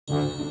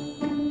Hello,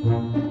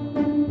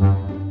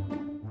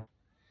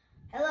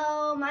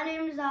 my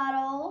name is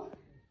Otto.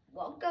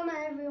 Welcome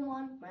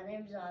everyone, my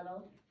name is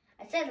Otto.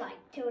 I said like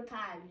 2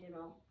 times, you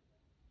know.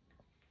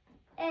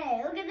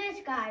 Hey, look at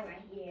this guy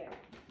right here.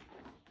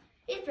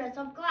 He's dressed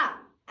up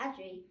clown.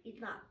 Actually, he's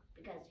not,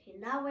 because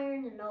he's not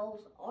wearing a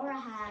nose or a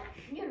hat,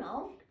 you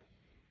know.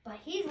 But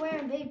he's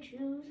wearing big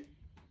shoes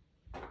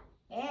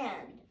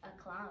and a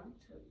clown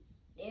suit.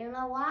 Do you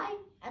know why?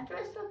 I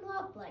dressed him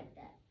up like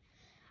that.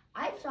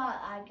 I thought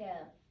I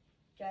could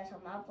dress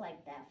him up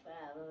like that for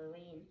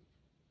Halloween.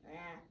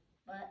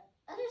 But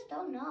I just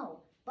don't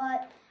know.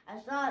 But I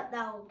thought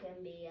that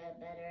can be a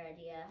better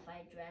idea if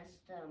I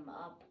dressed him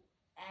up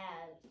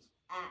as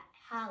at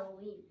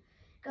Halloween.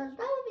 Because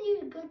that would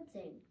be a good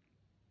thing.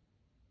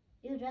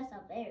 You dress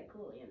up very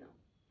cool, you know.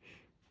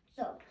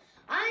 So,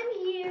 I'm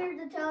here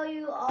to tell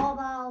you all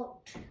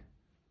about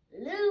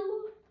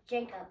Lou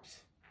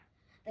Jacobs,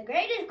 the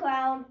greatest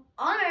clown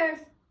on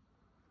earth,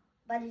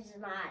 but he's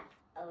not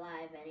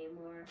alive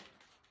anymore.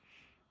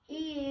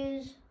 He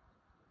is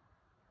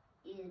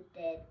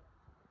dead.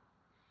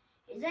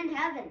 He's in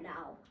heaven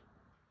now.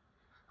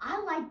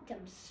 I liked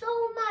him so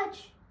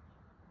much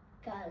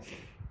because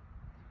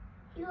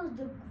he was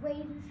the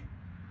greatest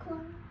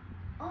clown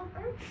on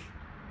earth.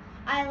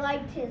 I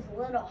liked his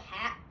little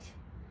hat.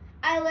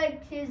 I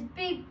liked his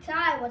big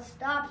tie, what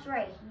stops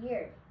right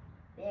here.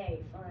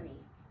 Very funny.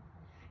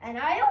 And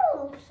I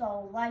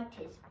also liked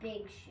his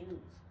big shoes.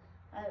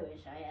 I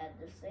wish I had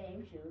the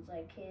same shoes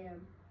like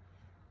him.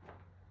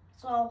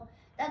 So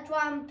that's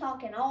why I'm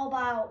talking all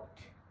about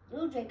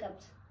Lou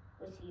Jacobs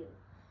with you.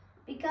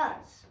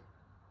 Because,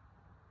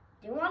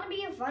 do you want to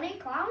be a funny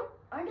clown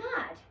or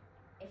not?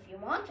 If you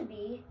want to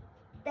be,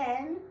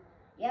 then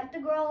you have to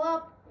grow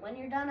up when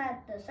you're done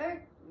at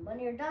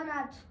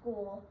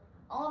school.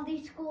 All of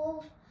these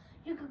schools,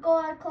 you could go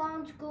at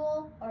clown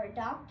school or a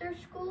doctor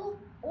school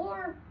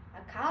or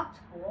a cop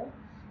school.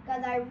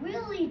 Because I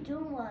really do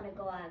want to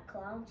go at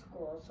clown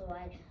school, so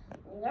I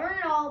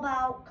learn all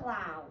about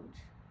clowns.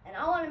 And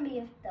I want to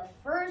be the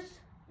first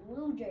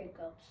Lou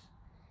Jacobs,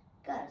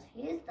 because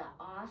he's the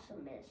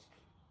awesomest.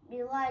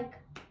 Be like,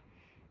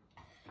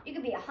 you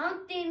could be a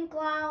hunting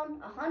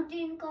clown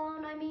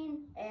I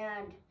mean,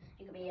 and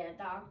you could be a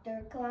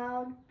doctor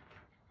clown,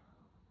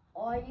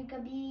 or you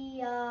could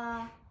be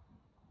a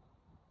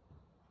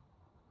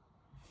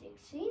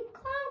fixing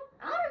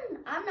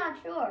clown? I'm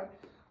not sure.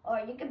 Or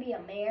you could be a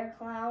mayor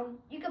clown.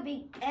 You could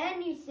be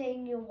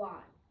anything you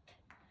want.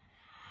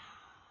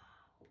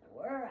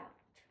 We're out.